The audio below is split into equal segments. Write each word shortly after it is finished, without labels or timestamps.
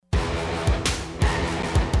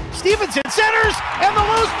Stevenson centers, and the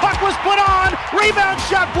loose puck was put on. Rebound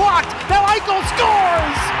shot blocked. Now Eichel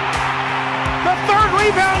scores! The third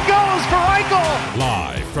rebound goes for Eichel.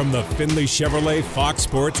 Live from the Findlay Chevrolet Fox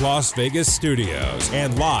Sports Las Vegas studios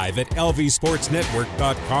and live at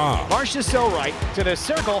lvsportsnetwork.com. Marcia right to the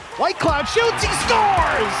circle. Whitecloud shoots. He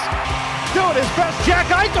scores! Doing his best, Jack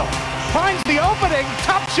Eichel finds the opening.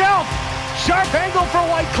 Top shelf. Sharp angle for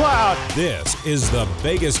Whitecloud. This is the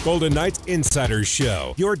Vegas Golden Knights Insider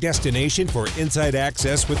Show, your destination for inside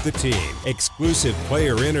access with the team, exclusive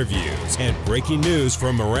player interviews, and breaking news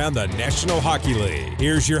from around the National Hockey League.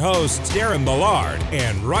 Here's your hosts, Darren Millard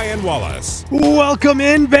and Ryan Wallace. Welcome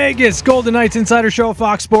in Vegas, Golden Knights Insider Show,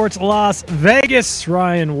 Fox Sports Las Vegas.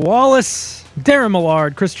 Ryan Wallace, Darren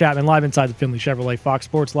Millard, Chris Chapman, live inside the Findlay Chevrolet Fox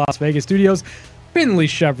Sports Las Vegas studios. Findlay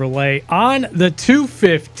Chevrolet on the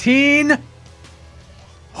 215,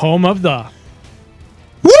 home of the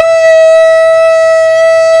Woo!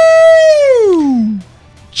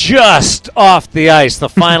 Just off the ice, the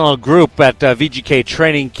final group at VGK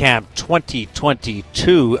Training Camp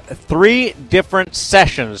 2022. 3 different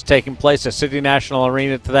sessions taking place at City National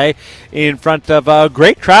Arena today in front of a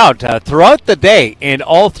great crowd throughout the day in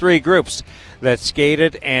all 3 groups that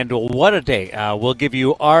skated, and what a day. We'll give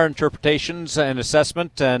you our interpretations and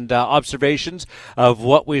assessment and observations of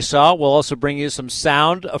what we saw. We'll also bring you some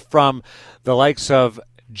sound from the likes of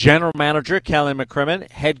General Manager Kelly McCrimmon,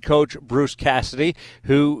 Head Coach Bruce Cassidy,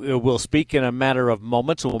 who will speak in a matter of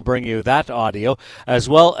moments, and we'll bring you that audio, as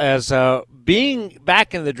well as being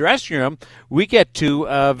back in the dressing room. We get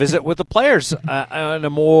to visit with the players on a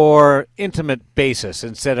more intimate basis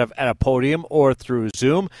instead of at a podium or through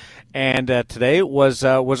Zoom. And today was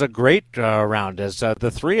a great round as the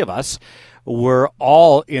 3 of us were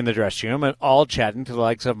all in the dressing room and all chatting to the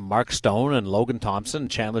likes of Mark Stone and Logan Thompson,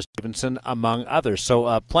 Chandler Stevenson, among others.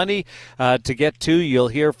 So plenty to get to. You'll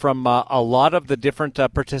hear from a lot of the different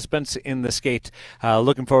participants in the skate.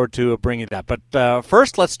 Looking forward to bringing that. But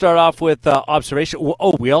first, let's start off with observation.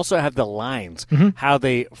 Oh, we also have the lines, how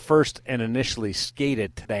they first and initially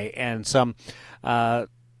skated today, and some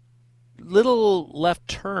little left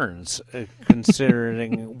turns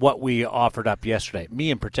considering what we offered up yesterday,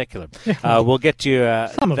 me in particular. We'll get to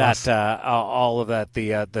all of that,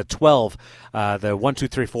 the 12, the 1, 2,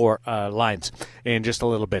 3, 4 lines in just a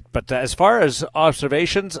little bit. But as far as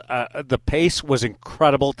observations, the pace was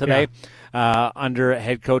incredible today. Under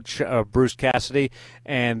head coach Bruce Cassidy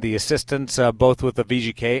and the assistants, both with the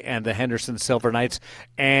VGK and the Henderson Silver Knights,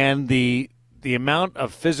 and the amount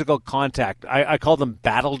of physical contact, I call them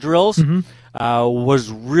battle drills,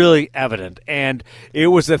 was really evident. And it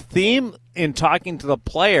was a theme in talking to the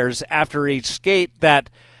players after each skate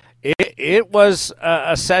that it was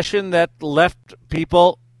a session that left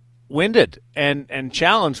people winded and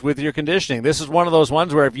challenged with your conditioning. This is one of those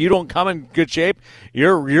ones where if you don't come in good shape,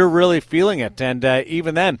 you're really feeling it. And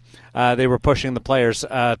even then, they were pushing the players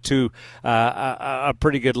to a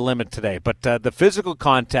pretty good limit today. But the physical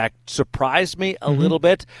contact surprised me a little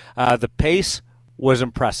bit. The pace was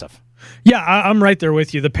impressive. Yeah, I'm right there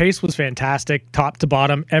with you. The pace was fantastic, top to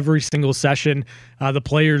bottom, every single session. The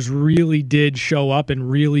players really did show up and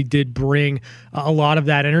really did bring a lot of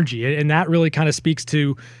that energy. And that really kind of speaks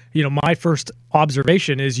to, my first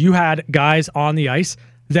observation is you had guys on the ice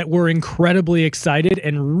that were incredibly excited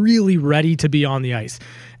and really ready to be on the ice.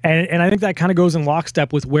 And I think that kind of goes in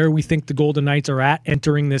lockstep with where we think the Golden Knights are at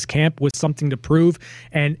entering this camp with something to prove.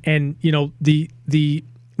 And the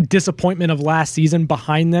disappointment of last season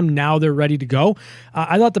behind them. Now they're ready to go.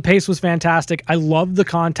 I thought the pace was fantastic. I loved the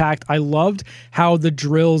contact. I loved how the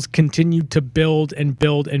drills continued to build and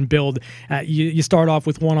build and build. You start off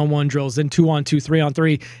with 1-on-1 drills, then 2-on-2,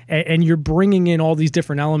 3-on-3, and you're bringing in all these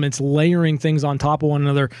different elements, layering things on top of one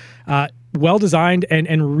another. Well designed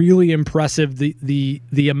and really impressive,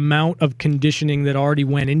 the amount of conditioning that already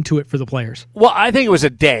went into it for the players. Well, I think it was a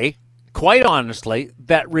day, quite honestly,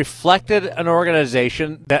 that reflected an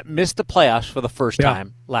organization that missed the playoffs for the first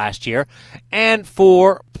time last year, and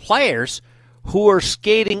for players who are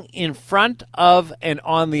skating in front of and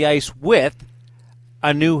on the ice with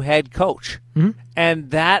a new head coach.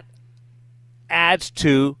 And that adds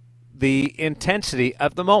to the intensity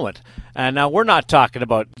of the moment. Now, we're not talking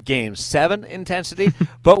about Game 7 intensity,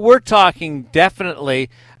 but we're talking definitely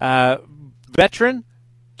veteran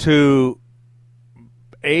to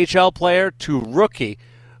AHL player to rookie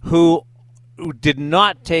who did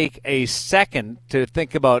not take a second to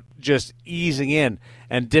think about just easing in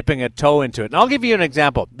and dipping a toe into it. And I'll give you an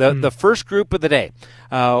example. The first group of the day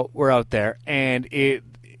were out there, and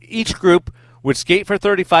each group would skate for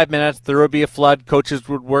 35 minutes. There would be a flood. Coaches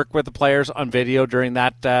would work with the players on video during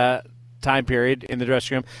that time period in the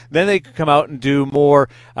dressing room. Then they come out and do more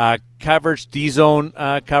coverage, D-zone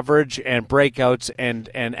coverage, and breakouts, and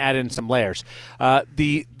add in some layers.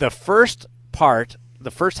 The first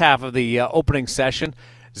half of the opening session,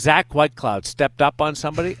 Zach Whitecloud stepped up on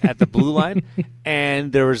somebody at the blue line,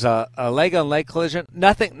 and there was a leg-on-leg collision.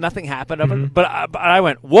 Nothing happened of it, but I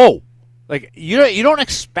went, whoa! Like you don't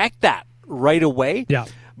expect that right away. Yeah.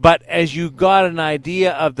 But as you got an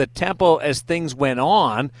idea of the tempo as things went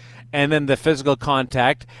on, and then the physical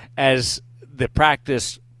contact as the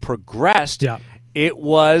practice progressed, it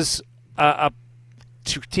was a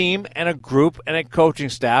team and a group and a coaching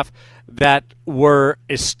staff that were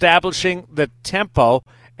establishing the tempo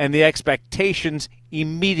and the expectations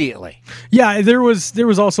immediately. Yeah, there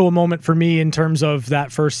was also a moment for me in terms of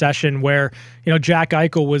that first session where, Jack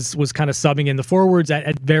Eichel was kind of subbing in. The forwards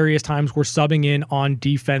at various times were subbing in on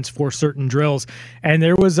defense for certain drills. And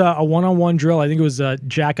there was a one-on-one drill. I think it was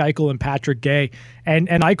Jack Eichel and Patrick Gay. And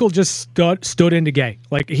Eichel just stood into Gay.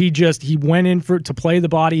 Like he went in to play the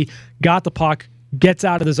body, got the puck, gets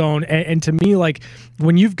out of the zone. And to me, like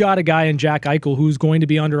when you've got a guy in Jack Eichel who's going to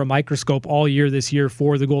be under a microscope all year this year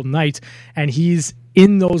for the Golden Knights, and he's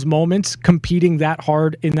in those moments competing that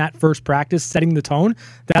hard in that first practice, setting the tone,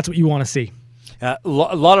 that's what you want to see. A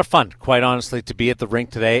lot of fun, quite honestly, to be at the rink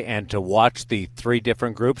today and to watch the three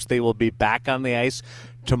different groups. They will be back on the ice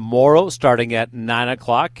tomorrow starting at 9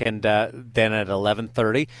 o'clock and then at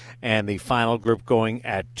 11:30, and the final group going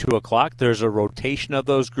at 2 o'clock. There's a rotation of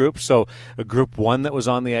those groups, so group 1 that was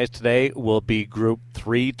on the ice today will be group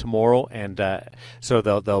 3 tomorrow, and so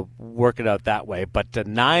they'll work it out that way. But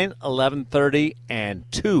 9, 11:30, and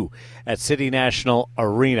 2 at City National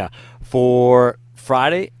Arena for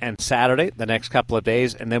Friday and Saturday, the next couple of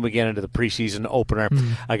days, and then we get into the preseason opener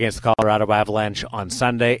against the Colorado Avalanche on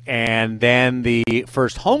Sunday, and then the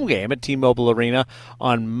first home game at T-Mobile Arena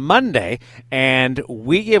on Monday. And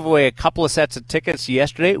we gave away a couple of sets of tickets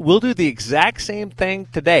yesterday. We'll do the exact same thing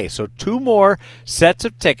today. So 2 more sets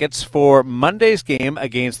of tickets for Monday's game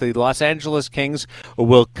against the Los Angeles Kings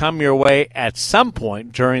will come your way at some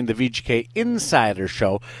point during the VGK Insider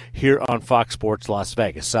Show here on Fox Sports Las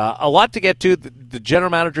Vegas. A lot to get to. The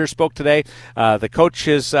general manager spoke today. The coach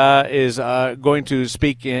is going to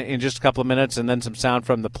speak in just a couple of minutes, and then some sound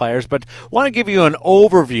from the players. But want to give you an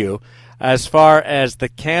overview as far as the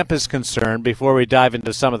camp is concerned before we dive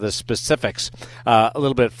into some of the specifics a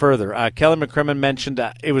little bit further. Kelly McCrimmon mentioned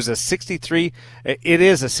it was a 63. It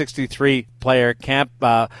is a 63-player camp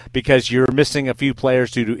because you're missing a few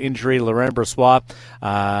players due to injury. Laurent Brossoit,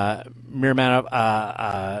 Mirmanov.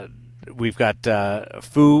 We've got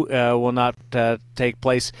Fu will not take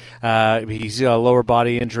place. He's a lower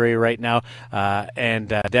body injury right now, and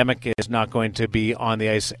Demick is not going to be on the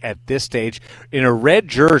ice at this stage. In a red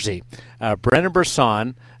jersey, Brendan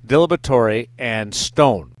Brisson, Dillabatore, and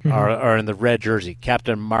Stone are in the red jersey.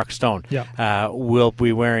 Captain Mark Stone will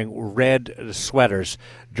be wearing red sweaters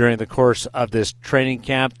during the course of this training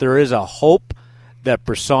camp. There is a hope that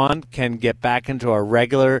Brisson can get back into a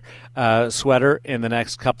regular sweater in the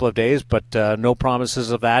next couple of days, but no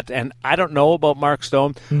promises of that. And I don't know about Mark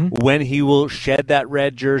Stone, when he will shed that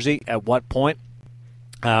red jersey, at what point.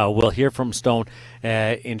 We'll hear from Stone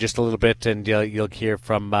in just a little bit, and you'll hear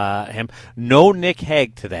from him. No Nick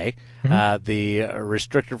Hague today. The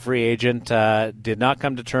restricted free agent did not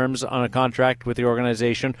come to terms on a contract with the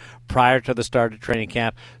organization prior to the start of training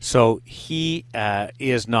camp, so he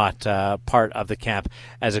is not part of the camp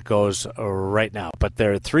as it goes right now. But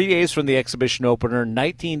there are 3 days from the exhibition opener,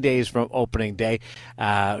 19 days from opening day.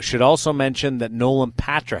 Should also mention that Nolan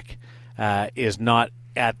Patrick is not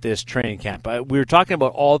at this training camp. We were talking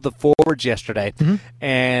about all the forwards yesterday,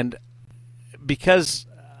 and because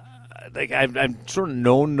I'm sort of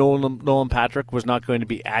known Nolan Patrick was not going to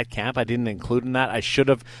be at camp. I didn't include in that. I should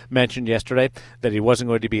have mentioned yesterday that he wasn't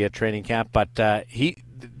going to be at training camp, but there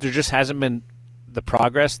just hasn't been the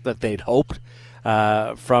progress that they'd hoped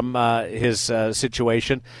from his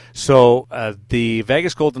situation. So the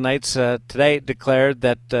Vegas Golden Knights today declared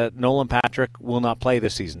that Nolan Patrick will not play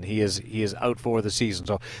this season. He is out for the season.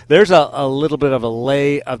 So there's a little bit of a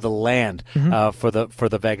lay of the land for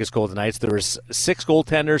the Vegas Golden Knights. There was 6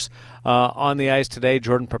 goaltenders on the ice today.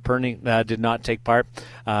 Jordan Paperny did not take part,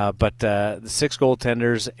 but the 6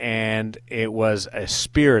 goaltenders, and it was a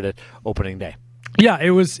spirited opening day. Yeah, it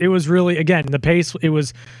was really, again, the pace. It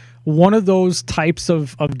was one of those types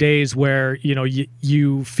of days where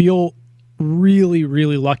you feel really,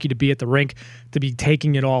 really lucky to be at the rink, to be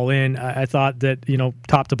taking it all in. I thought that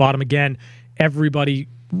top to bottom, again, everybody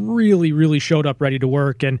really, really showed up ready to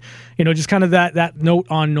work. And, just kind of that note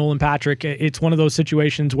on Nolan Patrick, it's one of those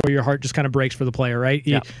situations where your heart just kind of breaks for the player, right?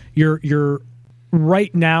 Yeah. You're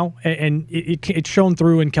right now, and it's shown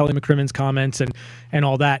through in Kelly McCrimmon's comments and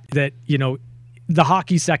all that, the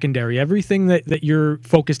hockey secondary, everything that you're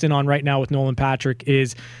focused in on right now with Nolan Patrick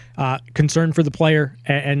is concern for the player,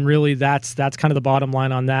 and really that's kind of the bottom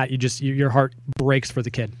line on that. Your heart breaks for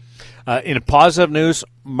the kid. In positive news,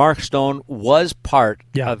 Mark Stone was part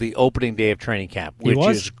of the opening day of training camp, which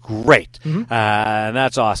is great. Mm-hmm. And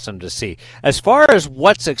that's awesome to see. As far as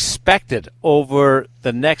what's expected over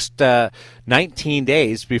the next 19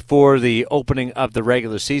 days before the opening of the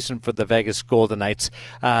regular season for the Vegas Golden Knights,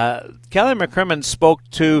 Kelly McCrimmon spoke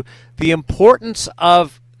to the importance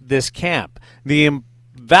of this camp, the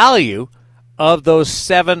value of those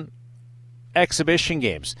 7 exhibition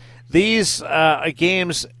games. These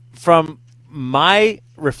games, from my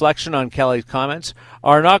reflection on Kelly's comments,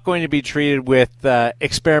 are not going to be treated with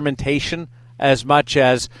experimentation as much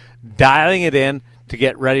as dialing it in to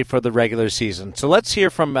get ready for the regular season. So let's hear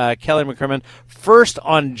from Kelly McCrimmon first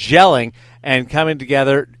on gelling and coming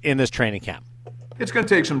together in this training camp. It's going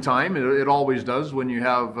to take some time. It always does when you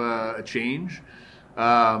have a change.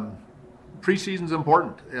 Preseason's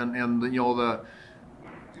important, and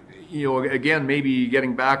again, maybe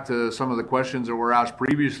getting back to some of the questions that were asked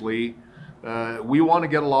previously, we want to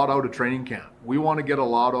get a lot out of training camp. We want to get a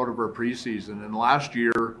lot out of our preseason. And last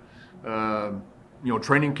year,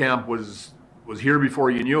 training camp was here before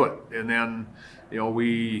you knew it. And then,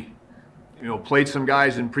 we played some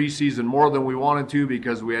guys in preseason more than we wanted to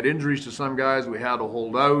because we had injuries to some guys. We had to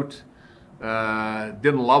hold out.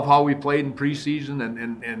 Didn't love how we played in preseason,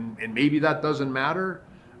 and maybe that doesn't matter,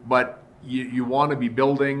 but you want to be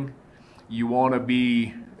building. You want to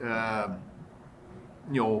be,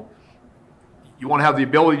 you want to have the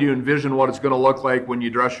ability to envision what it's going to look like when you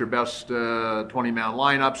dress your best 20-man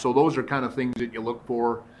lineup. So those are kind of things that you look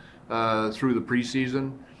for through the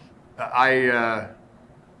preseason. I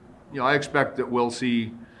expect that we'll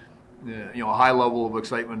see, a high level of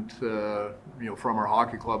excitement, from our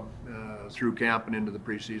hockey club through camp and into the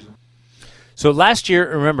preseason. So last year,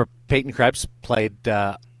 remember, Peyton Krebs played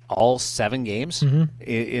all 7 games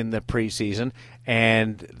in the preseason,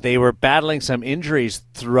 and they were battling some injuries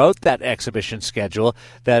throughout that exhibition schedule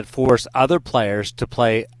that forced other players to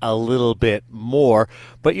play a little bit more.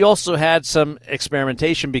 But you also had some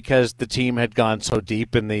experimentation because the team had gone so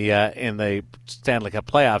deep in the Stanley Cup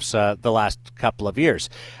playoffs the last couple of years.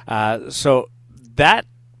 So that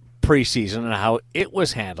preseason and how it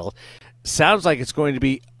was handled sounds like it's going to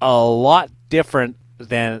be a lot different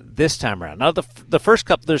than this time around. Now, the first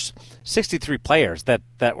couple, there's 63 players that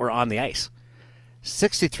were on the ice.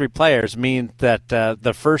 63 players mean that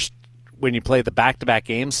the first, when you play the back-to-back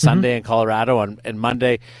games, Sunday in Colorado and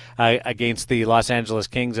Monday against the Los Angeles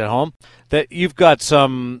Kings at home, that you've got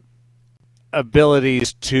some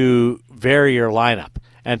abilities to vary your lineup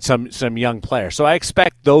and some young players. So I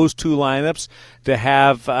expect those 2 lineups to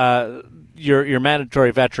have your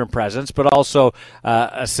mandatory veteran presence, but also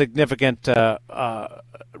a significant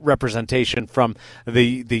representation from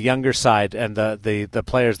the younger side and the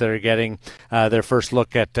players that are getting their first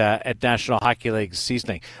look at National Hockey League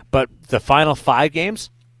seasoning. But the final 5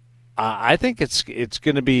 games, I think it's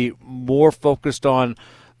going to be more focused on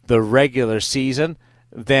the regular season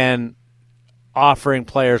than offering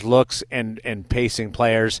players looks and pacing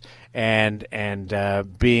players and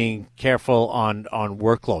being careful on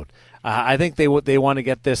workload. I think they want to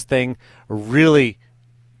get this thing really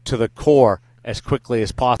to the core as quickly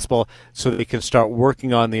as possible so they can start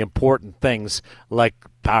working on the important things like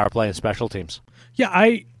power play and special teams. Yeah,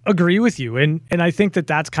 I agree with you. And I think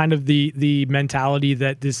that's kind of the mentality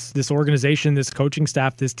that this organization, this coaching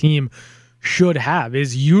staff, this team should have,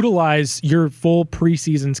 is utilize your full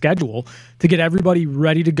preseason schedule to get everybody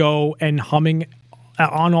ready to go and humming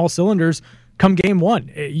on all cylinders come game 1.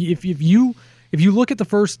 If you look at the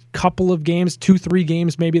first couple of games, 2-3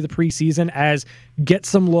 games maybe the preseason, as get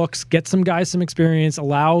some looks, get some guys some experience,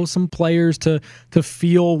 allow some players to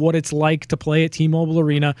feel what it's like to play at T-Mobile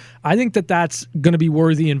Arena, I think that's going to be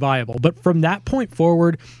worthy and viable. But from that point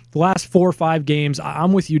forward, the last 4 or 5 games,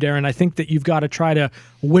 I'm with you, Darren. I think that you've got to try to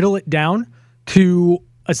whittle it down to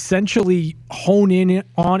essentially hone in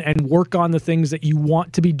on and work on the things that you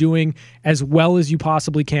want to be doing as well as you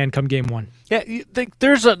possibly can come game 1. Yeah, you think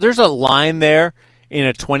there's a line there in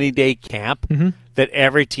a 20-day camp that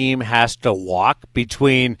every team has to walk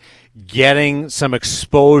between getting some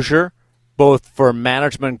exposure, both for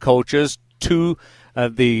management coaches to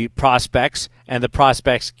the prospects, and the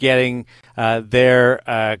prospects getting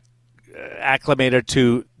their acclimated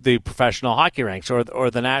to the professional hockey ranks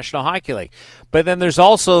or the National Hockey League. But then there's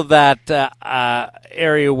also that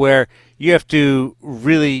area where you have to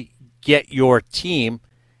really get your team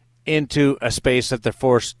into a space that they're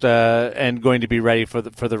forced and going to be ready for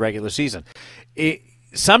the regular season.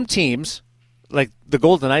 Some teams, like the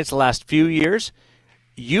Golden Knights the last few years,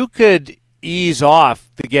 you could ease off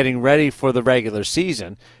the getting ready for the regular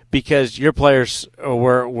season because your players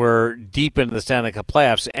were deep into the Stanley Cup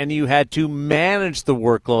playoffs, and you had to manage the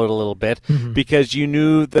workload a little bit because you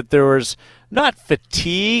knew that there was not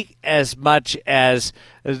fatigue as much as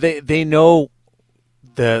they know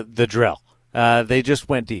the drill. They just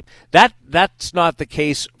went deep. That's not the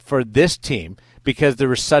case for this team because there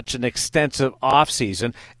was such an extensive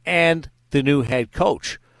offseason and the new head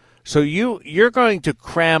coach. So you're going to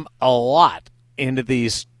cram a lot into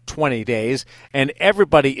these 20 days, and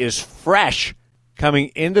everybody is fresh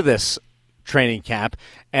coming into this training camp,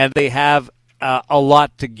 and they have a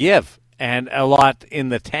lot to give and a lot in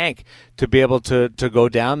the tank to be able to go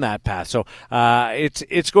down that path. So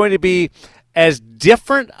it's going to be as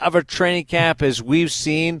different of a training camp as we've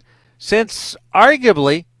seen since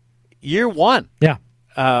arguably year one. Yeah.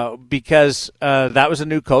 Because that was a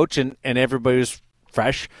new coach and everybody was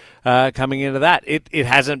fresh coming into that. It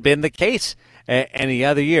hasn't been the case any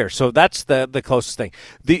other year. So that's the closest thing.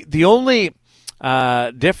 The only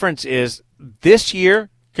difference is this year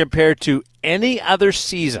compared to any other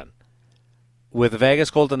season with the Vegas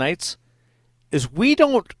Golden Knights is we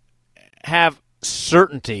don't have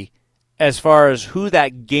certainty as far as who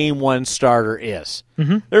that game one starter is.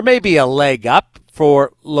 There may be a leg up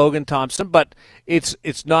for Logan Thompson, but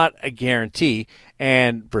it's not a guarantee.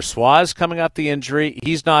 And Brossoit coming off the injury.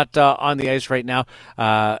 He's not on the ice right now.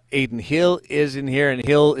 Adin Hill is in here, and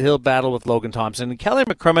he'll battle with Logan Thompson. And Kelly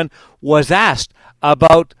McCrimmon was asked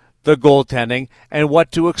about the goaltending and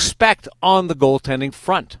what to expect on the goaltending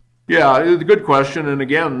front. Yeah, it's a good question. And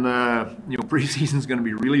again, preseason is going to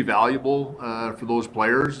be really valuable for those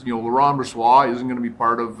players. Laurent Brossoit isn't going to be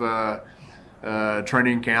part of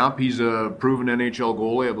training camp. He's a proven NHL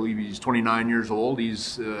goalie. I believe he's 29 years old.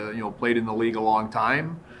 He's played in the league a long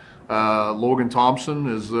time. Logan Thompson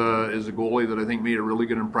is a goalie that I think made a really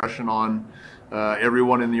good impression on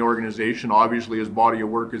everyone in the organization. Obviously, his body of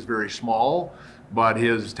work is very small, but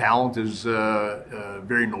his talent is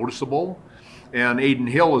very noticeable. And Adin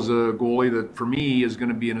Hill is a goalie that, for me, is going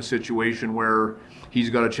to be in a situation where he's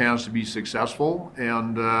got a chance to be successful.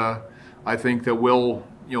 And I think that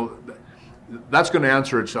that's going to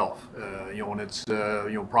answer itself. And it's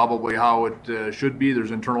probably how it should be.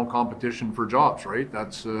 There's internal competition for jobs, right?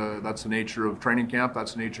 That's the nature of training camp.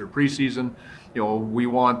 That's the nature of preseason. We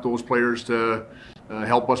want those players to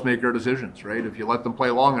help us make our decisions, right? If you let them play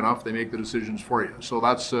long enough, they make the decisions for you. So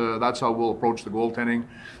that's how we'll approach the goaltending.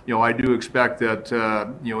 I do expect that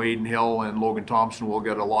Adin Hill and Logan Thompson will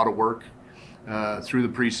get a lot of work through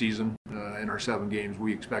the preseason. In our 7 games,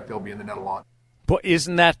 we expect they'll be in the net a lot. But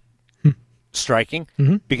isn't that striking?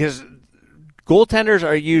 Because goaltenders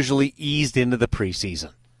are usually eased into the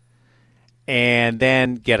preseason and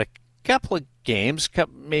then get a couple of games,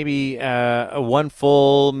 maybe one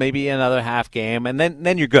full, maybe another half game, and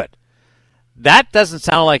then you're good. That doesn't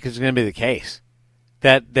sound like it's going to be the case.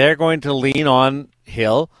 That they're going to lean on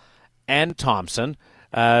Hill and Thompson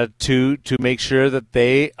to make sure that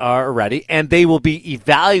they are ready, and they will be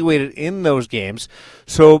evaluated in those games.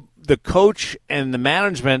 So the coach and the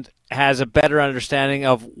management has a better understanding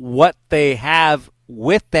of what they have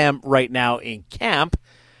with them right now in camp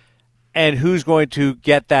and who's going to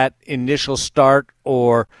get that initial start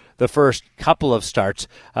or the first couple of starts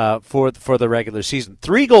for the regular season.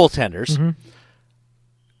 3 goaltenders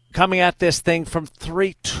coming at this thing from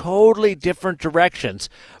 3 totally different directions,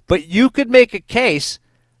 but you could make a case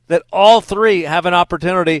that all 3 have an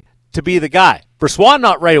opportunity to be the guy. Brossoit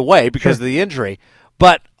not right away because of the injury,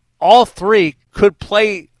 but all 3 could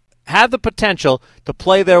have the potential to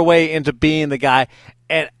play their way into being the guy.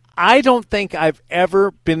 And I don't think I've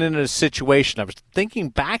ever been in a situation, I was thinking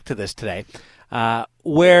back to this today,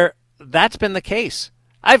 where that's been the case.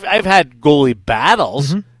 I've had goalie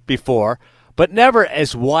battles before, but never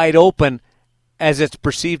as wide open as it's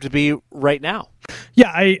perceived to be right now.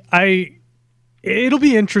 Yeah, it'll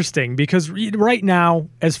be interesting because right now,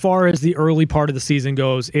 as far as the early part of the season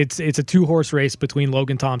goes, it's a 2-horse race between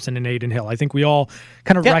Logan Thompson and Adin Hill. I think we all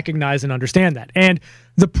kind of recognize and understand that. And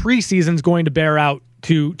the preseason's going to bear out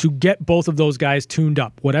to get both of those guys tuned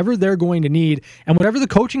up. Whatever they're going to need and whatever the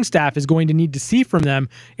coaching staff is going to need to see from them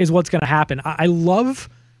is what's going to happen. I love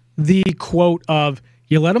the quote of,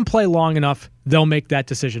 you let them play long enough, they'll make that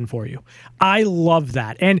decision for you. I love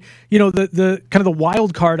that. And, the kind of the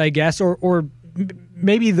wild card, I guess, or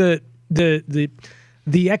maybe the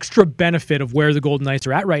extra benefit of where the Golden Knights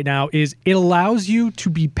are at right now is it allows you to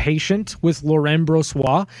be patient with Laurent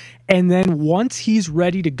Brossoit, and then once he's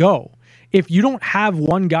ready to go, if you don't have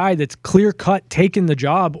one guy that's clear-cut taken the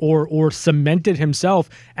job or cemented himself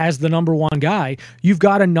as the number one guy, you've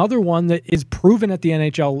got another one that is proven at the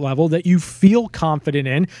NHL level that you feel confident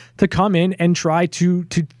in to come in and try to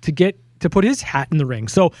put his hat in the ring.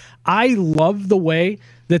 So I love the way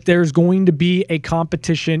that there's going to be a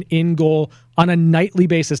competition in goal on a nightly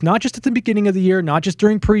basis, not just at the beginning of the year, not just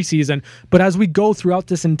during preseason, but as we go throughout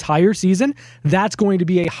this entire season, that's going to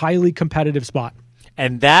be a highly competitive spot.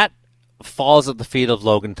 And that falls at the feet of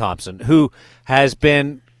Logan Thompson, who has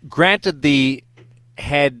been granted the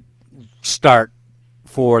head start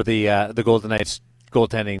for the Golden Knights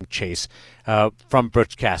goaltending chase from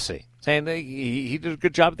Butch Cassidy, saying that he did a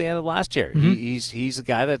good job at the end of last year. Mm-hmm. He's a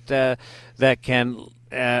guy that can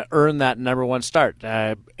earn that number one start.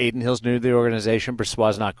 Aiden Hill's new to the organization.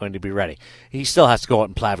 Brossoit's not going to be ready. He still has to go out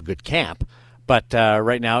and have a good camp. But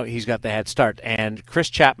right now, he's got the head start. And Chris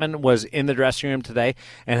Chapman was in the dressing room today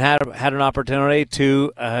and had an opportunity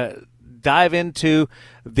to dive into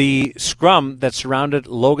the scrum that surrounded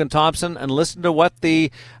Logan Thompson and listen to what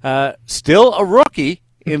the still a rookie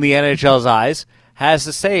in the NHL's eyes has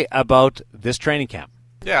to say about this training camp.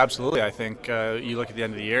 Yeah, absolutely. I think you look at the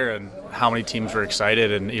end of the year and how many teams were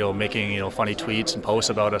excited and making funny tweets and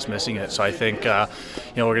posts about us missing it. So I think we're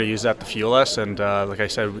going to use that to fuel us. And like I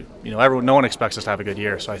said, no one expects us to have a good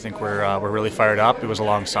year. So I think we're really fired up. It was a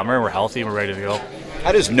long summer. We're healthy and we're ready to go.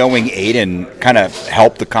 How does knowing Aiden kind of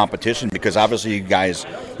help the competition? Because obviously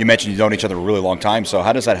you mentioned you've known each other a really long time. So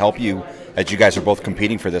how does that help you as you guys are both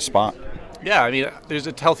competing for this spot? Yeah, I mean, there's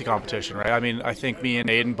a healthy competition, right? I mean, I think me and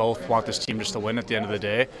Aiden both want this team just to win at the end of the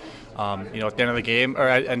day. At the end of the game, or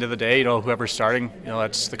at the end of the day, whoever's starting,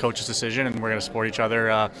 that's the coach's decision, and we're going to support each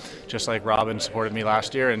other just like Robin supported me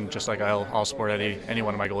last year, and just like I'll support any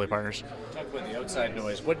one of my goalie partners. Talk about the outside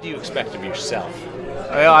noise. What do you expect of yourself?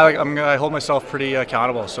 I hold myself pretty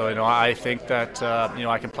accountable. So I think that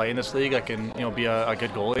I can play in this league. I can be a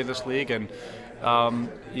good goalie in this league, and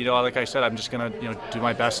like I said, I'm just going to do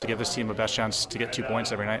my best to give this team the best chance to get 2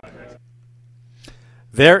 points every night.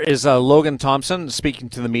 There is Logan Thompson speaking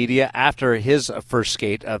to the media after his first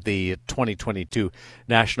skate of the 2022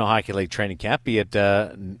 National Hockey League training camp. Be it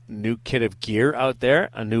a new kit of gear out there,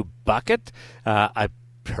 a new bucket. I've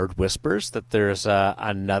heard whispers that there's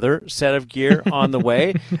another set of gear on the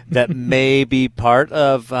way that may be part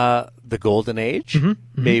of the golden age,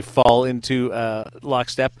 may fall into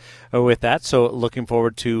lockstep with that. So looking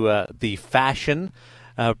forward to the fashion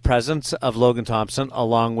presence of Logan Thompson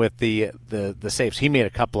along with the saves. He made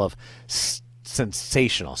a couple of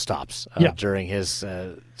sensational stops during his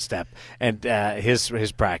step and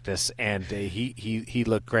his practice, and he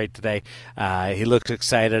looked great today. He looks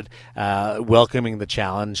excited, welcoming the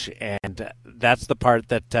challenge, and that's the part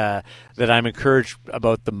that I'm encouraged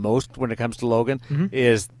about the most when it comes to Logan.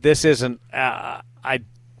 Is this isn't I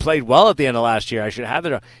played well at the end of last year, I should have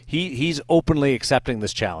it. He's openly accepting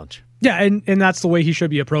this challenge. Yeah, and that's the way he should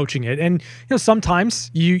be approaching it. And sometimes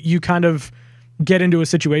you kind of get into a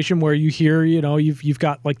situation where you hear, you've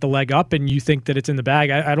got like the leg up and you think that it's in the bag.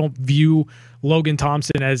 I don't view Logan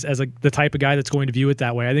Thompson as the type of guy that's going to view it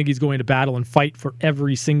that way. I think he's going to battle and fight for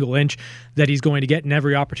every single inch that he's going to get and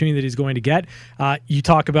every opportunity that he's going to get. You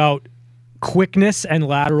talk about quickness and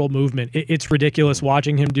lateral movement. It's ridiculous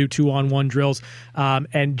watching him do 2-on-1 drills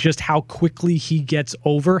and just how quickly he gets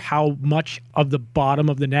over, how much of the bottom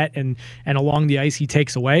of the net and along the ice he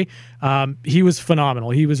takes away. He was phenomenal.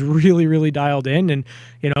 He was really, really dialed in, and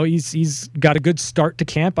he's got a good start to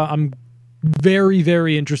camp. I'm very,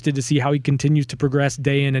 very interested to see how he continues to progress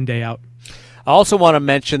day in and day out. I also want to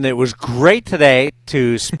mention that it was great today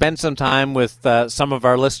to spend some time with some of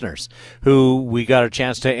our listeners who we got a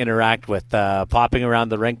chance to interact with, popping around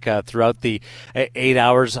the rink throughout the 8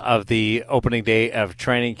 hours of the opening day of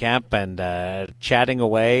training camp and chatting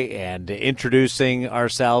away and introducing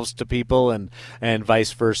ourselves to people and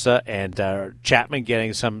vice versa. And Chapman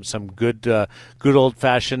getting some good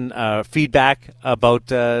old-fashioned feedback about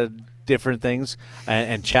different things.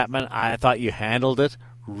 And Chapman, I thought you handled it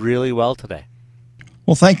really well today.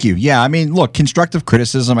 Well, thank you. Yeah, I mean, look, constructive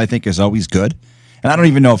criticism I think is always good. And I don't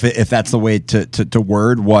even know if that's the way to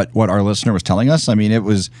word what our listener was telling us. I mean, it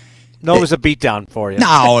was... No, it was a beatdown for you.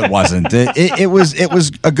 No, it wasn't. It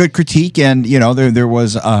was a good critique, and there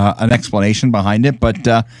was an explanation behind it. But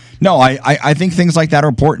no, I think things like that are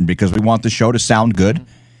important because we want the show to sound good,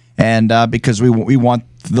 and because we want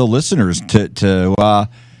the listeners to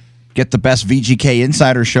get the best VGK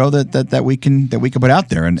Insider show that we can put out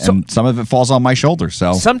there, and some of it falls on my shoulders.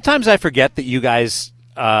 So sometimes I forget that you guys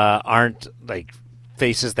aren't like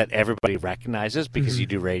faces that everybody recognizes because you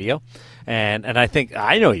do radio, and I think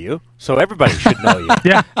I know you, so everybody should know you.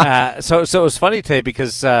 Yeah. So it was funny today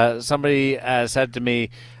because somebody said to me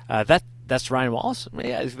that's Ryan Wallace.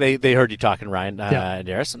 Yeah, they heard you talking Ryan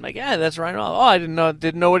Darris. I'm like, yeah, that's Ryan Wallace. Oh, I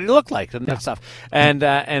didn't know what he looked like and that stuff. And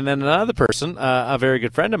then another person, a very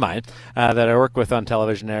good friend of mine that I work with on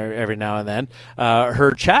television every now and then,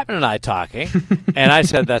 heard Chapman and I talking, and I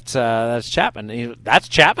said that's Chapman. That's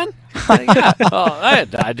Chapman. Yeah.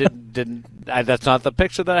 I didn't. That's not the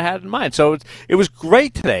picture that I had in mind. So it was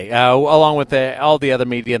great today, along with all the other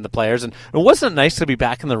media and the players. And it wasn't nice to be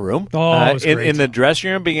back in the room, it was great. in the dressing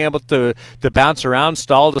room, being able to bounce around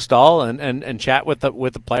stall to stall and chat with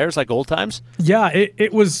the players like old times. Yeah,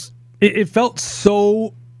 it felt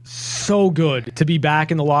so good to be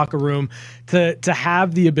back in the locker room, to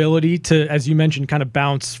have the ability to, as you mentioned, kind of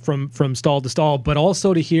bounce from stall to stall, but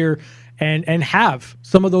also to hear and have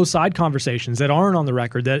some of those side conversations that aren't on the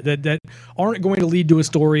record, that aren't going to lead to a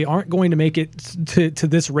story, aren't going to make it to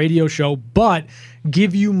this radio show, but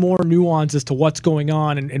give you more nuance as to what's going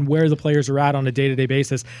on and where the players are at on a day-to-day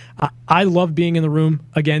basis. I love being in the room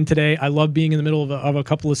again today. I love being in the middle of a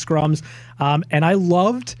couple of scrums, and I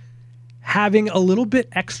loved having a little bit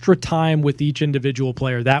extra time with each individual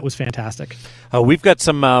player. That was fantastic. We've got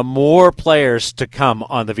some more players to come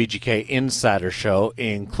on the VGK Insider Show,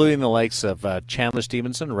 including the likes of Chandler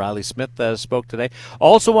Stevenson. Riley Smith spoke today.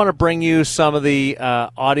 Also want to bring you some of the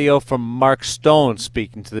audio from Mark Stone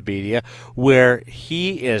speaking to the media, where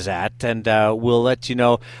he is at, and we'll let you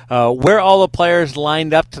know where all the players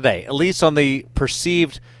lined up today, at least on the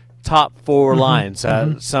perceived top four lines.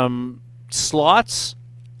 Some slots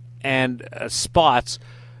and spots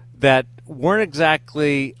that weren't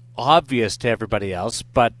exactly obvious to everybody else,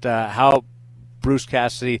 but how Bruce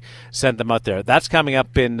Cassidy sent them out there. That's coming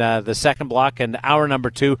up in the second block, and hour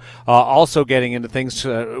number 2, also getting into things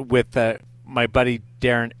with my buddy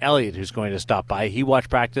Darren Elliott, who's going to stop by. He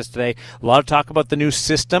watched practice today. A lot of talk about the new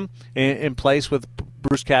system in place with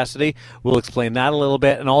Bruce Cassidy. We'll explain that a little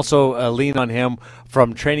bit, and also lean on him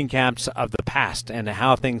from training camps of the past and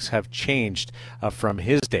how things have changed from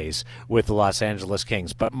his days with the Los Angeles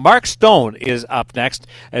Kings. But Mark Stone is up next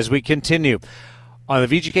as we continue on the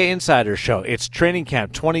VGK Insider Show. It's Training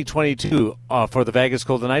Camp 2022 for the Vegas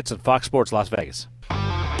Golden Knights on Fox Sports Las Vegas.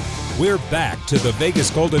 We're back to the Vegas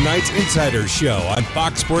Golden Knights Insider Show on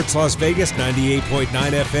Fox Sports Las Vegas, 98.9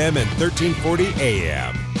 FM and 1340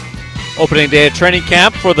 AM. Opening day of training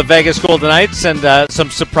camp for the Vegas Golden Knights, and some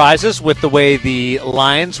surprises with the way the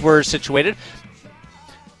lines were situated.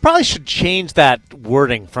 Probably should change that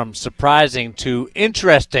wording from surprising to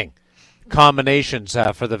interesting combinations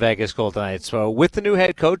for the Vegas Golden Knights. So with the new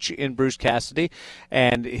head coach in Bruce Cassidy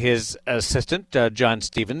and his assistant, John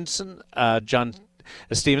Stevenson,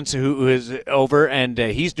 who is over, and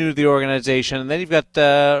he's new to the organization. And then you've got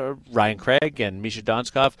Ryan Craig and Misha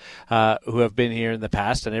Donskov, who have been here in the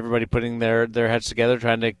past, and everybody putting their heads together,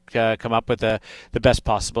 trying to come up with the best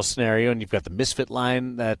possible scenario. And you've got the misfit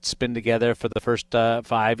line that's been together for the first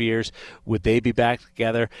 5 years. Would they be back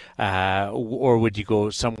together, or would you go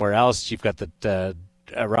somewhere else? You've got the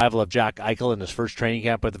arrival of Jack Eichel in his first training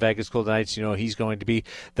camp with the Vegas Golden Knights. You know, he's going to be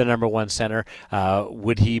the number one center.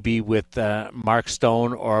 Would he be with Mark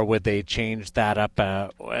Stone, or would they change that up?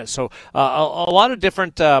 So a lot of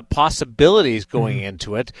different possibilities going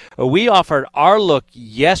into it. We offered our look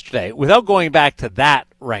yesterday without going back to that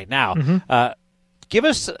right now. Give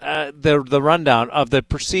us the rundown of the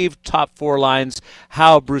perceived top four lines,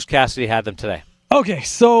 how Bruce Cassidy had them today. Okay,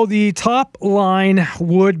 so the top line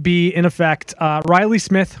would be, in effect, Riley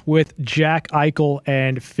Smith with Jack Eichel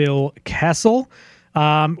and Phil Kessel.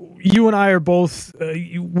 You and I are both,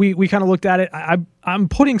 we kind of looked at it. I'm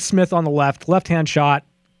putting Smith on the left-hand shot,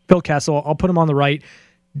 Phil Kessel. I'll put him on the right.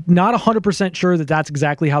 Not 100% sure that that's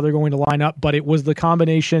exactly how they're going to line up, but it was the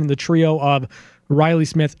combination, the trio of Riley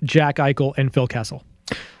Smith, Jack Eichel, and Phil Kessel.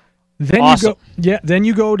 Then awesome. Then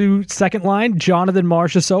you go to second line, Jonathan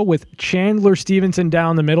Marchessault with Chandler Stevenson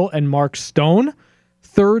down the middle and Mark Stone.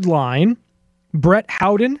 Third line, Brett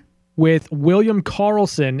Howden with William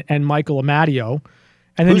Karlsson and Michael Amadio.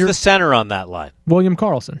 And then who's the center on that line? William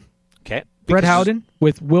Karlsson. Okay. Brett Howden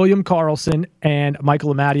with William Karlsson and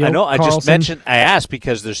Michael Amadio. I know. Karlsson. I asked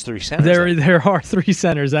because there's three centers. There are three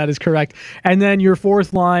centers. That is correct. And then your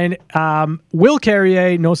fourth line, Will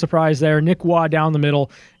Carrier, no surprise there. Nick Waugh down the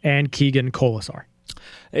middle, and Keegan Colasar.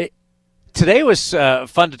 Today was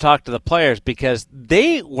fun to talk to the players because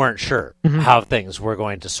they weren't sure how things were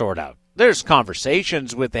going to sort out. There's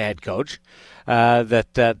conversations with the head coach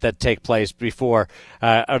that take place before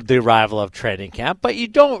the arrival of training camp, but you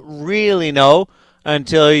don't really know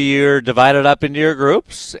until you're divided up into your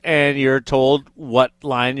groups and you're told what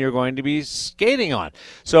line you're going to be skating on.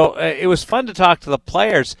 So it was fun to talk to the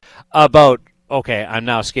players about, okay, I'm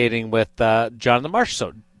now skating with Jonathan Marchessault.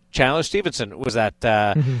 So Chandler Stevenson was that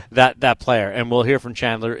that player, and we'll hear from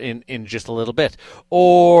Chandler in just a little bit.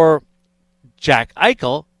 Or Jack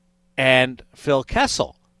Eichel and Phil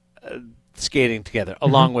Kessel skating together,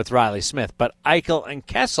 along with Riley Smith. But Eichel and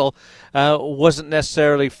Kessel wasn't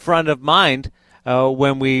necessarily front of mind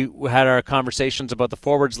when we had our conversations about the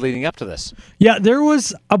forwards leading up to this. Yeah, there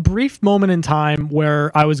was a brief moment in time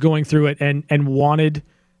where I was going through it and wanted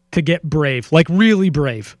to get brave, like really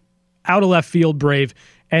brave, out of left field brave,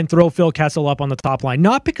 and throw Phil Kessel up on the top line.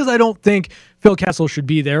 Not because I don't think Phil Kessel should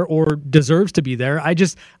be there or deserves to be there. I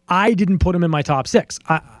didn't put him in my top six.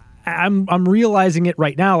 I'm realizing it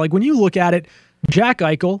right now. Like when you look at it, Jack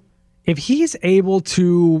Eichel, if he's able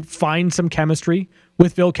to find some chemistry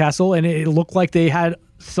with Phil Kessel, and it looked like they had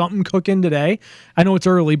something cooking today. I know it's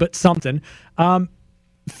early, but something.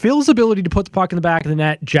 Phil's ability to put the puck in the back of the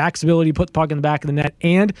net, Jack's ability to put the puck in the back of the net,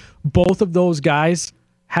 and both of those guys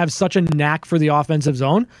have such a knack for the offensive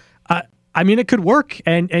zone. I mean, it could work,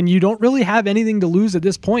 and you don't really have anything to lose at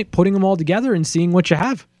this point, putting them all together and seeing what you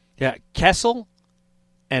have. Yeah, Kessel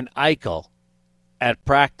and Eichel at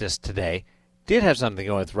practice today did have something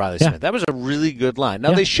going with Riley Smith. That was a really good line.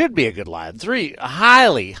 Now, they should be a good line. Three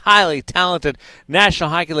highly, highly talented National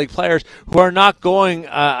Hockey League players who are not going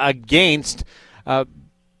against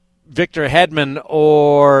Victor Hedman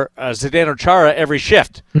or Zdeno Chara every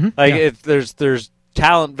shift. There's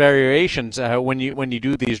talent variations when you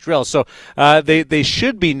do these drills. So they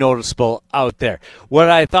should be noticeable out there. What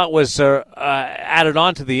I thought was added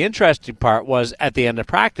on to the interesting part was at the end of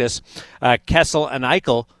practice, Kessel and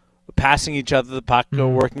Eichel passing each other the puck,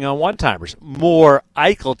 working on one-timers. More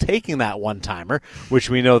Eichel taking that one-timer, which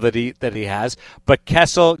we know that he has, but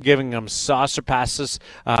Kessel giving him saucer passes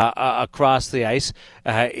across the ice.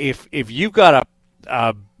 If you've got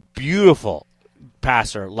a beautiful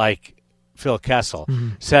passer like Phil Kessel,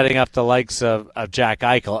 setting up the likes of Jack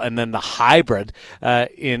Eichel, and then the hybrid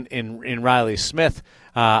in Riley Smith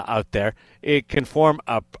out there, it can form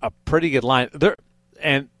a pretty good line.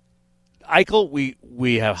 And Eichel,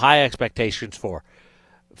 we have high expectations for.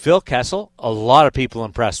 Phil Kessel, a lot of people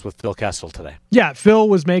impressed with Phil Kessel today. Yeah, Phil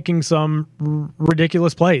was making some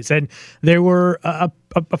ridiculous plays, and there were a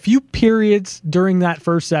few periods during that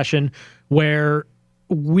first session where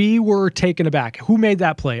we were taken aback. Who made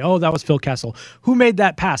that play? Oh, that was Phil Kessel. Who made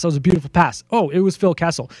that pass? That was a beautiful pass. Oh, it was Phil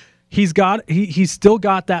Kessel. He's still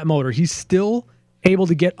got that motor. He's still able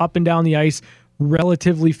to get up and down the ice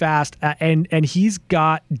relatively fast, and he's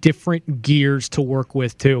got different gears to work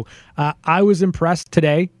with too. I was impressed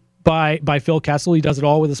today by Phil Kessel. He does it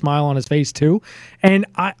all with a smile on his face too, and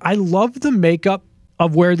I love the makeup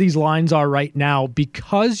of where these lines are right now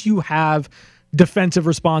because you have defensive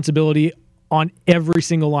responsibility on every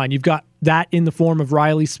single line. You've got that in the form of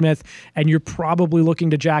Riley Smith, and you're probably looking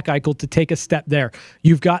to Jack Eichel to take a step there.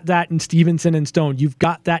 You've got that in Stevenson and Stone. You've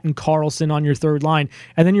got that in Carlson on your third line.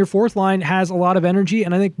 And then your fourth line has a lot of energy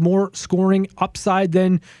and I think more scoring upside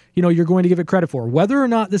than you're going to give it credit for. Whether or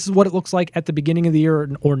not this is what it looks like at the beginning of the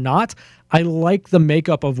year or not, I like the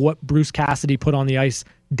makeup of what Bruce Cassidy put on the ice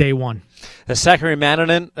day one. Zachary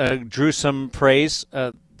Manninen drew some praise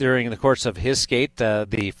during the course of his skate,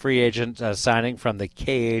 the free agent signing from the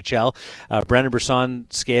KHL. Brendan Brisson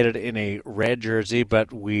skated in a red jersey,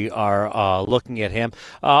 but we are looking at him.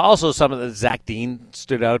 Also, some of the Zach Dean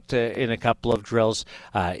stood out in a couple of drills.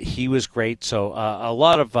 He was great. So a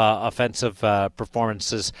lot of offensive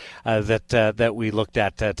performances that we looked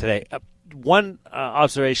at today. One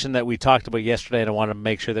observation that we talked about yesterday, and I want to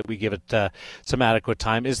make sure that we give it some adequate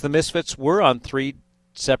time, is the Misfits were on three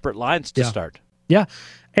separate lines to start. Yeah.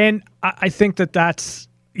 And I think that's,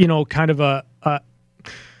 kind of a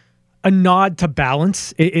nod to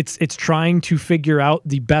balance. It's trying to figure out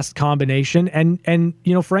the best combination. And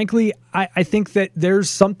frankly, I think that there's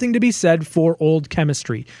something to be said for old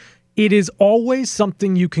chemistry. It is always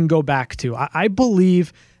something you can go back to. I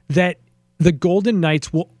believe that the Golden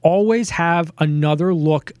Knights will always have another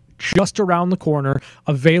look just around the corner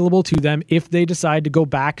available to them if they decide to go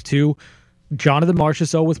back to Jonathan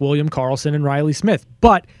Marchessault with William Karlsson and Riley Smith.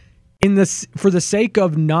 But for the sake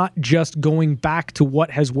of not just going back to what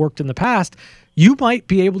has worked in the past, you might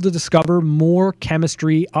be able to discover more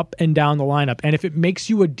chemistry up and down the lineup. And if it makes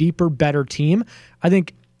you a deeper, better team, I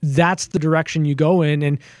think that's the direction you go in.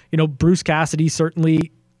 And, Bruce Cassidy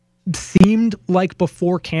certainly seemed like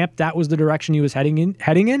before camp that was the direction he was heading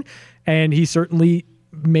in, and he certainly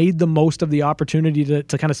made the most of the opportunity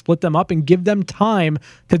to kind of split them up and give them time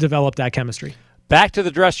to develop that chemistry. Back to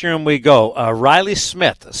the dressing room we go. Riley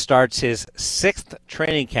Smith starts his 6th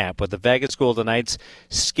training camp with the Vegas Golden Knights,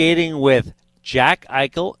 skating with Jack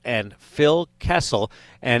Eichel and Phil Kessel,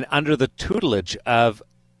 and under the tutelage of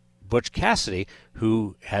Butch Cassidy,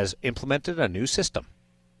 who has implemented a new system.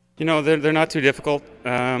 You know, they're not too difficult.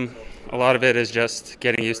 A lot of it is just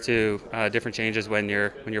getting used to different changes when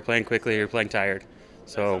you're playing quickly or you're playing tired.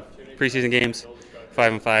 So preseason games,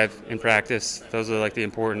 5-on-5 in practice, those are like the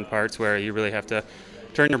important parts where you really have to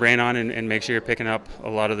turn your brain on and make sure you're picking up a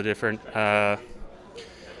lot of the different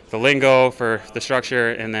the lingo for the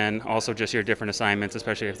structure, and then also just your different assignments,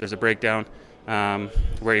 especially if there's a breakdown,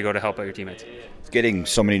 where you go to help out your teammates. Getting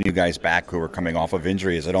so many new guys back who are coming off of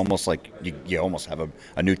injury, is it almost like you almost have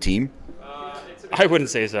a new team? I wouldn't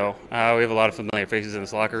say so. We have a lot of familiar faces in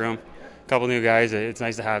this locker room. A couple new guys. It's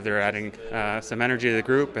nice to have. They're adding some energy to the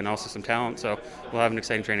group and also some talent. So we'll have an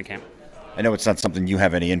exciting training camp. I know it's not something you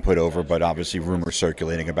have any input over, but obviously rumors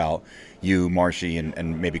circulating about you, Marshy,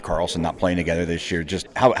 and maybe Carlson not playing together this year. Just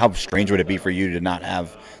how strange would it be for you to not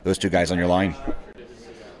have those two guys on your line?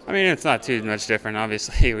 I mean, it's not too much different.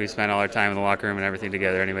 Obviously, we spend all our time in the locker room and everything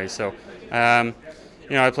together anyway. So, I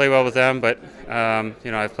play well with them, but,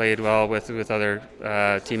 I've played well with other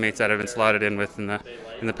teammates that I've been slotted in with in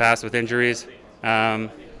the past with injuries.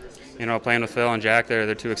 Playing with Phil and Jack,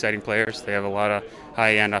 they're two exciting players. They have a lot of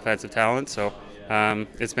high-end offensive talent. So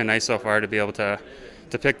it's been nice so far to be able to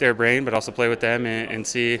pick their brain, but also play with them and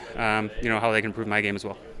see, how they can improve my game as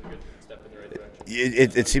well.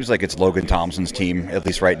 It seems like it's Logan Thompson's team, at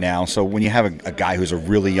least right now. So when you have a guy who's a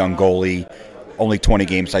really young goalie, only 20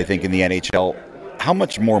 games, I think, in the NHL, how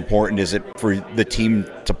much more important is it for the team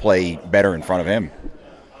to play better in front of him?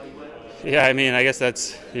 Yeah, I mean, I guess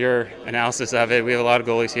that's your analysis of it. We have a lot of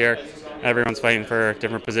goalies here. Everyone's fighting for a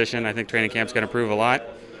different position. I think training camp's going to prove a lot.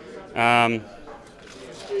 No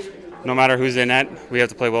matter who's in net, we have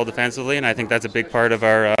to play well defensively, and I think that's a big part of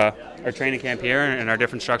our training camp here and our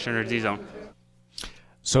different structure in our D-zone.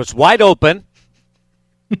 So it's wide open,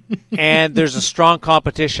 and there's a strong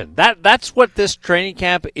competition. That's what this training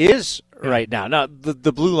camp is right now. Now,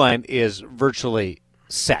 the blue line is virtually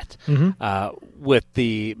set with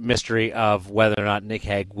the mystery of whether or not Nick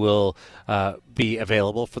Hague will be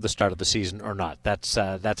available for the start of the season or not. That's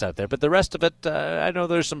out there. But the rest of it, I know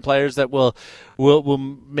there's some players that will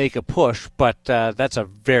make a push, but that's a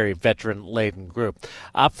very veteran-laden group.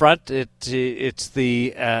 Up front, it's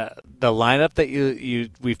the lineup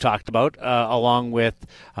that we've talked about, along with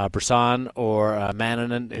Brisson or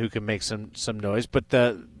Mannanen, who can make some noise. But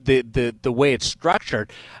the way it's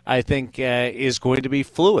structured, I think, is going to be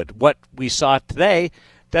fluid. What we saw today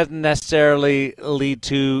doesn't necessarily lead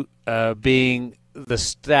to being the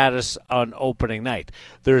status on opening night.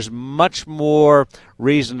 There's much more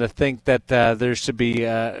reason to think that there should be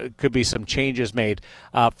could be some changes made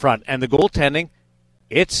up front. And the goaltending,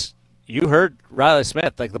 you heard Riley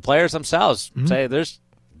Smith, like the players themselves say,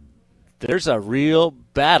 there's a real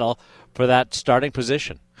battle for that starting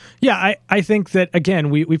position. Yeah, I think that, again,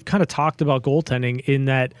 we've kind of talked about goaltending in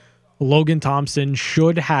that Logan Thompson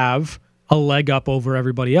should have a leg up over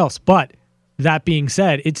everybody else. But that being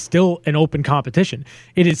said, it's still an open competition.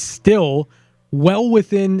 It is still well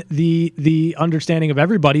within the understanding of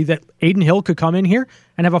everybody that Adin Hill could come in here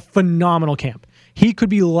and have a phenomenal camp. He could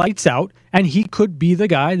be lights out, and he could be the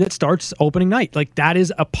guy that starts opening night. Like, that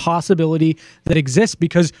is a possibility that exists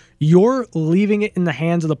because you're leaving it in the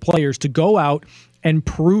hands of the players to go out and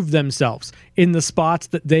prove themselves in the spots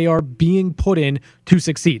that they are being put in to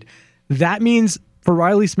succeed. That means for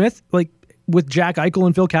Riley Smith, like with Jack Eichel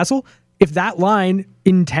and Phil Kessel, if that line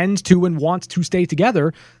intends to and wants to stay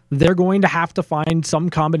together, they're going to have to find some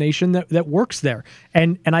combination that works there.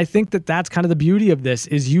 And I think that that's kind of the beauty of this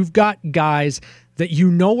is you've got guys that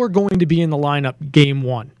you know are going to be in the lineup game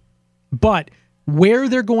one. But where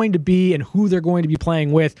they're going to be and who they're going to be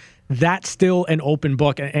playing with, that's still an open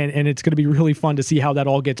book. And it's going to be really fun to see how that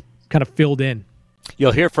all gets kind of filled in.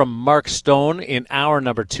 You'll hear from Mark Stone in hour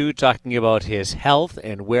number 2 talking about his health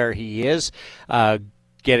and where he is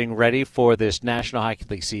getting ready for this National Hockey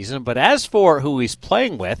League season. But as for who he's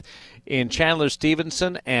playing with in Chandler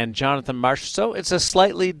Stevenson and Jonathan Marchessault, it's a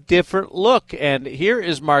slightly different look. And here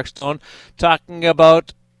is Mark Stone talking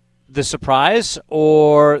about the surprise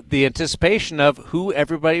or the anticipation of who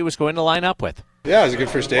everybody was going to line up with. Yeah, it was a good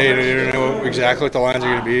first day. You don't know exactly what the lines are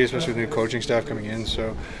going to be, especially with new coaching staff coming in.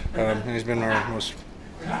 So he's been our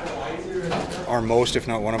most, if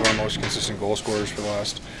not one of our most consistent goal scorers for the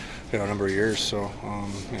last a number of years. So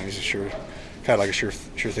he's kind of like a sure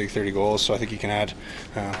thing 30 goals. So I think he can add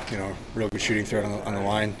real good shooting threat on the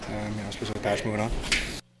line, especially with Patch moving on.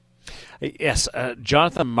 Yes,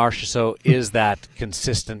 Jonathan Marchessault is that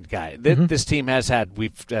consistent guy. This team has had,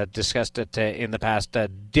 we've discussed it in the past,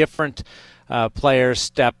 different players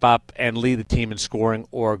step up and lead the team in scoring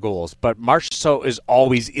or goals. But Marchessault is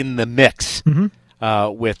always in the mix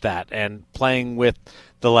with that, and playing with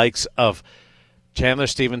the likes of Chandler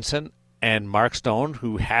Stevenson and Mark Stone,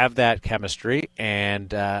 who have that chemistry,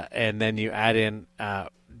 and then you add in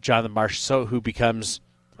Jonathan Marchessault, who becomes,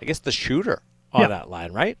 I guess, the shooter on that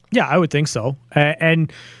line, right? Yeah, I would think so.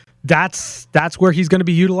 And that's where he's going to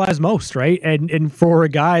be utilized most, right? And for a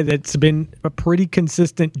guy that's been a pretty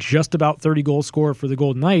consistent, just about 30-goal scorer for the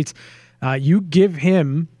Golden Knights, you give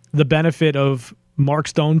him the benefit of Mark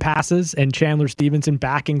Stone passes and Chandler Stevenson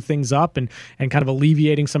backing things up and kind of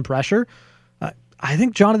alleviating some pressure. I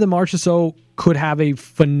think Jonathan Marchessault could have a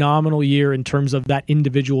phenomenal year in terms of that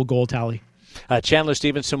individual goal tally. Chandler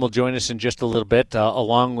Stevenson will join us in just a little bit,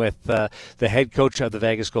 along with the head coach of the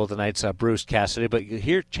Vegas Golden Knights, Bruce Cassidy. But you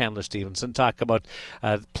hear Chandler Stevenson talk about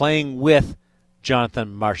playing with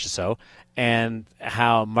Jonathan Marchessault and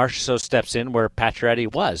how Marchessault steps in where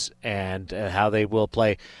Pacioretty was, and how they will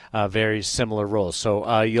play very similar roles.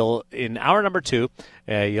 So you'll, in hour number 2,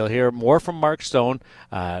 you'll hear more from Mark Stone,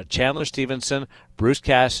 Chandler Stevenson, Bruce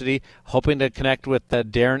Cassidy, hoping to connect with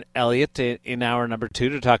Darren Elliott in hour number 2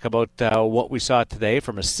 to talk about what we saw today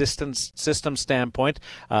from a system standpoint,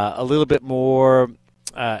 a little bit more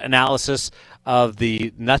analysis of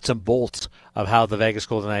the nuts and bolts of how the Vegas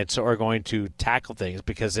Golden Knights are going to tackle things,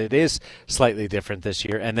 because it is slightly different this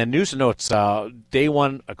year. And then news and notes, day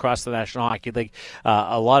one across the National Hockey League,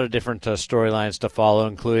 a lot of different storylines to follow,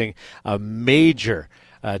 including a major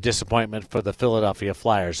disappointment for the Philadelphia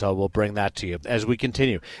Flyers. So we'll bring that to you as we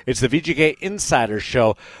continue. It's the VGK Insider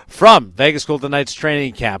Show from Vegas Golden Knights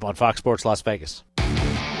training camp on Fox Sports Las Vegas.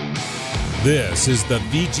 This is the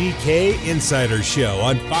VGK Insider Show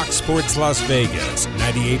on Fox Sports Las Vegas,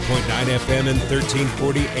 98.9 FM and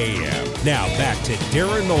 1340 AM. Now back to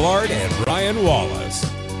Darren Millard and Ryan Wallace.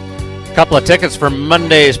 A couple of tickets for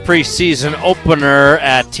Monday's preseason opener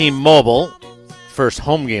at T-Mobile. First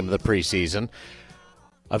home game of the preseason.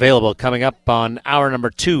 Available coming up on hour number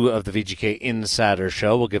 2 of the VGK Insider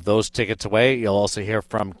Show. We'll give those tickets away. You'll also hear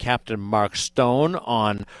from Captain Mark Stone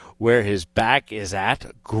on where his back is at.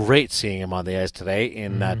 Great seeing him on the ice today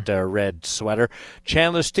in that red sweater.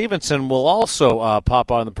 Chandler Stevenson will also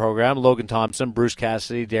pop on the program. Logan Thompson, Bruce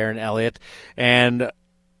Cassidy, Darren Elliott. And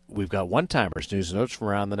we've got one-timers, news and notes from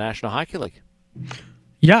around the National Hockey League.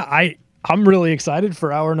 Yeah, I'm really excited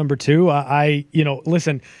for hour number 2.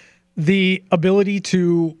 Listen, the ability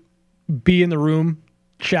to be in the room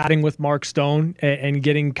chatting with Mark Stone and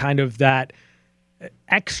getting kind of that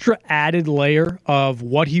extra added layer of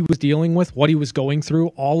what he was dealing with, what he was going through,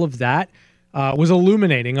 all of that was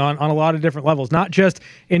illuminating on a lot of different levels, not just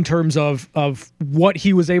in terms of what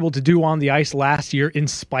he was able to do on the ice last year in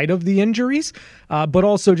spite of the injuries, but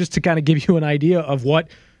also just to kind of give you an idea of what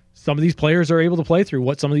some of these players are able to play through,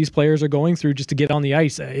 what some of these players are going through just to get on the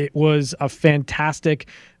ice. It was a fantastic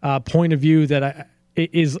point of view that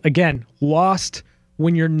is, again, lost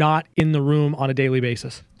when you're not in the room on a daily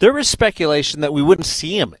basis. There was speculation that we wouldn't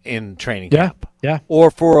see him in training camp. Yeah. Or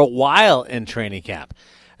for a while in training camp.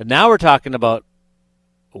 And now we're talking about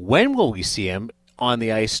when will we see him on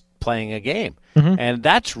the ice playing a game. And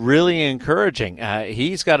that's really encouraging.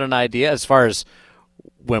 He's got an idea as far as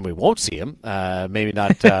when we won't see him, maybe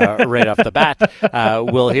not right off the bat.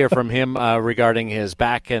 We'll hear from him regarding his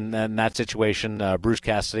back and that situation. Bruce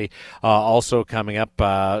Cassidy also coming up.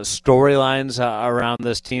 Storylines around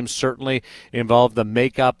this team certainly involve the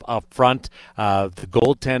makeup up front, the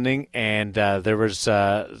goaltending, and there was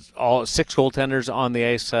all 6 goaltenders on the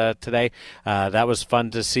ice today. That was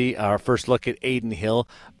fun to see. Our first look at Adin Hill,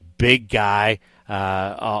 big guy.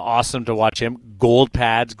 Awesome to watch him. Gold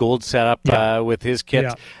pads, gold setup with his kit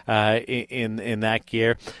in that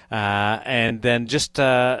gear, and then just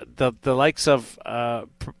the likes of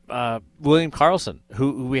William Karlsson,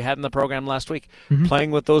 who we had in the program last week,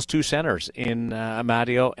 playing with those 2 centers in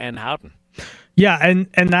Amadio and Houghton. Yeah, and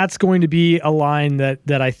that's going to be a line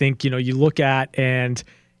that I think you look at, and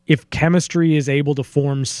if chemistry is able to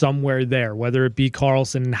form somewhere there, whether it be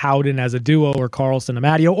Karlsson and Houghton as a duo, or Karlsson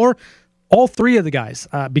Amadio, or all 3 of the guys,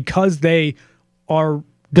 because they are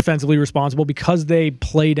defensively responsible, because they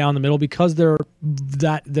play down the middle, because they're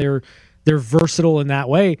versatile in that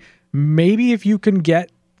way. Maybe if you can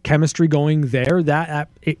get chemistry going there, that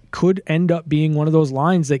it could end up being one of those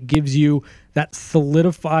lines that gives you that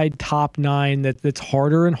solidified top 9 that's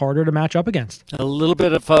harder and harder to match up against. A little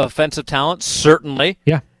bit of offensive talent, certainly.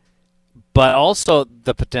 Yeah. But also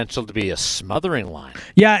the potential to be a smothering line.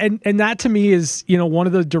 Yeah, and that to me is, one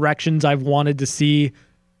of the directions I've wanted to see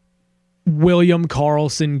William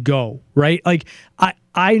Karlsson go, right? Like,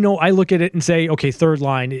 I know I look at it and say, okay, third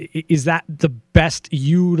line, is that the best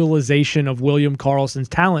utilization of William Karlsson's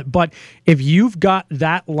talent? But if you've got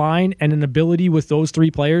that line and an ability with those 3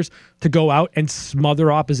 players to go out and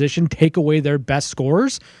smother opposition, take away their best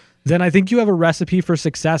scorers, then I think you have a recipe for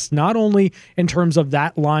success, not only in terms of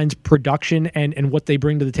that line's production and what they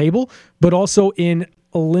bring to the table, but also in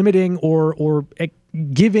limiting or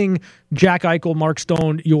giving Jack Eichel, Mark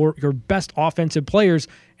Stone, your best offensive players,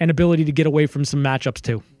 an ability to get away from some matchups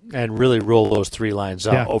too. And really roll those 3 lines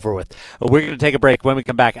over with. We're going to take a break. When we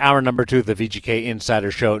come back, hour number 2 of the VGK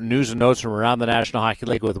Insider Show. News and notes from around the National Hockey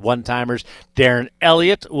League with one-timers. Darren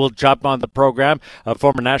Elliott will jump on the program. A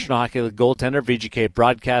former National Hockey League goaltender, VGK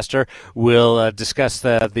broadcaster, will discuss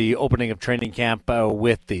the opening of training camp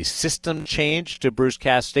with the system change to Bruce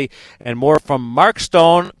Cassidy. And more from Mark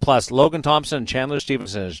Stone, plus Logan Thompson and Chandler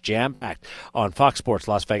Stevenson is jam-packed on Fox Sports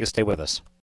Las Vegas. Stay with us.